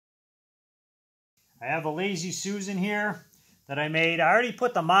I have a Lazy Susan here that I made. I already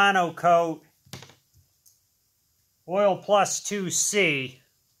put the Monocoat Oil Plus 2C.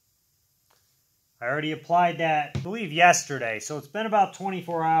 I already applied that, I believe, yesterday. So it's been about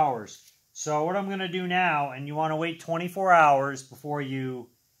 24 hours. So what I'm going to do now, and you want to wait 24 hours before you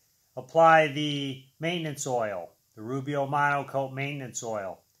apply the maintenance oil, the Rubio Monocoat Maintenance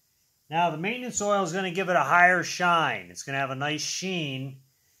Oil. Now the maintenance oil is going to give it a higher shine. It's going to have a nice sheen.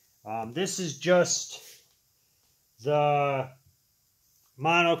 This is just the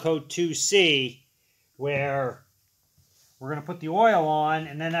Monocoat 2C, where we're going to put the oil on,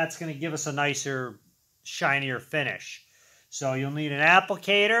 and then that's going to give us a nicer, shinier finish. So you'll need an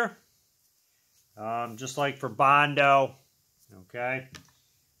applicator, just like for Bondo. Okay.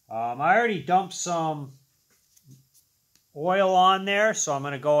 I already dumped some oil on there, so I'm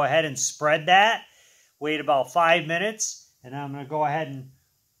going to go ahead and spread that. Wait about 5 minutes, and then I'm going to go ahead and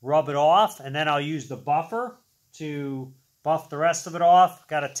rub it off, and then I'll use the buffer to buff the rest of it off.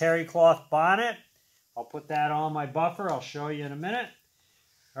 Got a terry cloth bonnet. I'll put that on my buffer. I'll show you in a minute.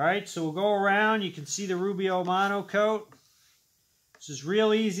 Alright, so we'll go around. You can see the Rubio Monocoat. This is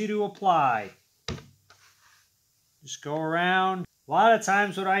real easy to apply. Just go around. A lot of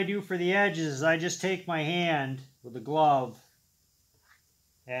times what I do for the edges is I just take my hand with a glove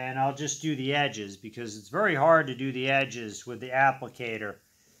and I'll just do the edges, because it's very hard to do the edges with the applicator.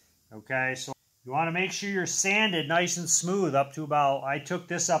 Okay, so you want to make sure you're sanded nice and smooth up to about, I took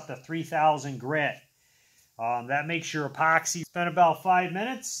this up to 3,000 grit. That makes your epoxy. Spend about 5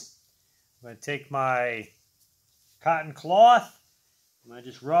 minutes. I'm going to take my cotton cloth. I'm going to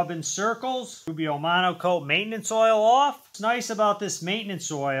just rub in circles. Rubio Monocoat maintenance oil off. What's nice about this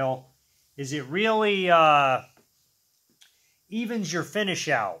maintenance oil is it really evens your finish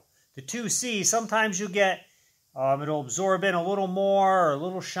out. The 2C, sometimes you get, it'll absorb in a little more, or a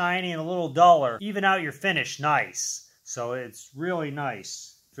little shiny and a little duller. Even out your finish nice. So it's really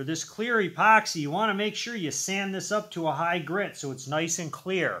nice. For this clear epoxy, you want to make sure you sand this up to a high grit so it's nice and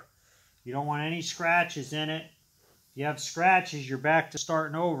clear. You don't want any scratches in it. If you have scratches, you're back to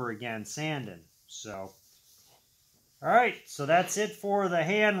starting over again, sanding. So, alright, so that's it for the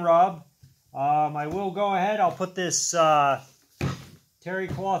hand rub. I will go ahead, I'll put this terry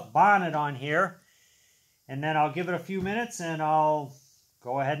cloth bonnet on here, and then I'll give it a few minutes and I'll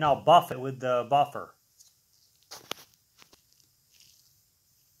go ahead and I'll buff it with the buffer.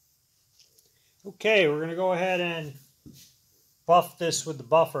 Okay, we're going to go ahead and buff this with the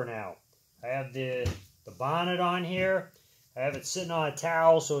buffer now. I have the bonnet on here. I have it sitting on a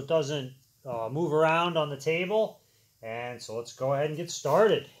towel so it doesn't move around on the table. And so let's go ahead and get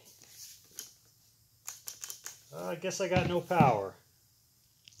started. I guess I got no power.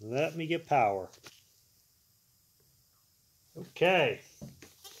 Let me get power. Okay.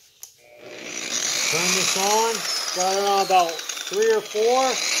 Turn this on. Got it on about 3 or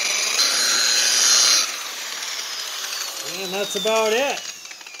 4. And that's about it.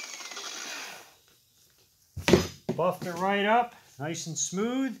 Buffed it right up, nice and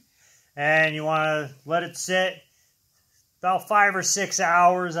smooth. And you want to let it sit about 5 or 6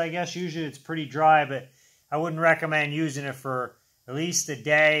 hours. I guess usually it's pretty dry, but I wouldn't recommend using it for at least a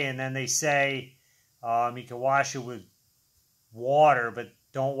day. And then they say you can wash it with water, but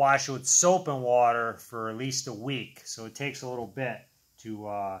don't wash it with soap and water for at least a week. So it takes a little bit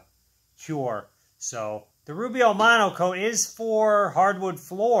to cure. So the Rubio Monocoat is for hardwood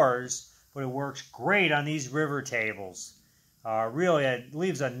floors, but it works great on these river tables. Really, it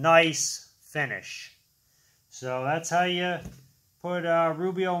leaves a nice finish. So that's how you put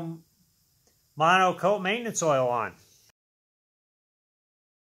Rubio Monocoat maintenance oil on.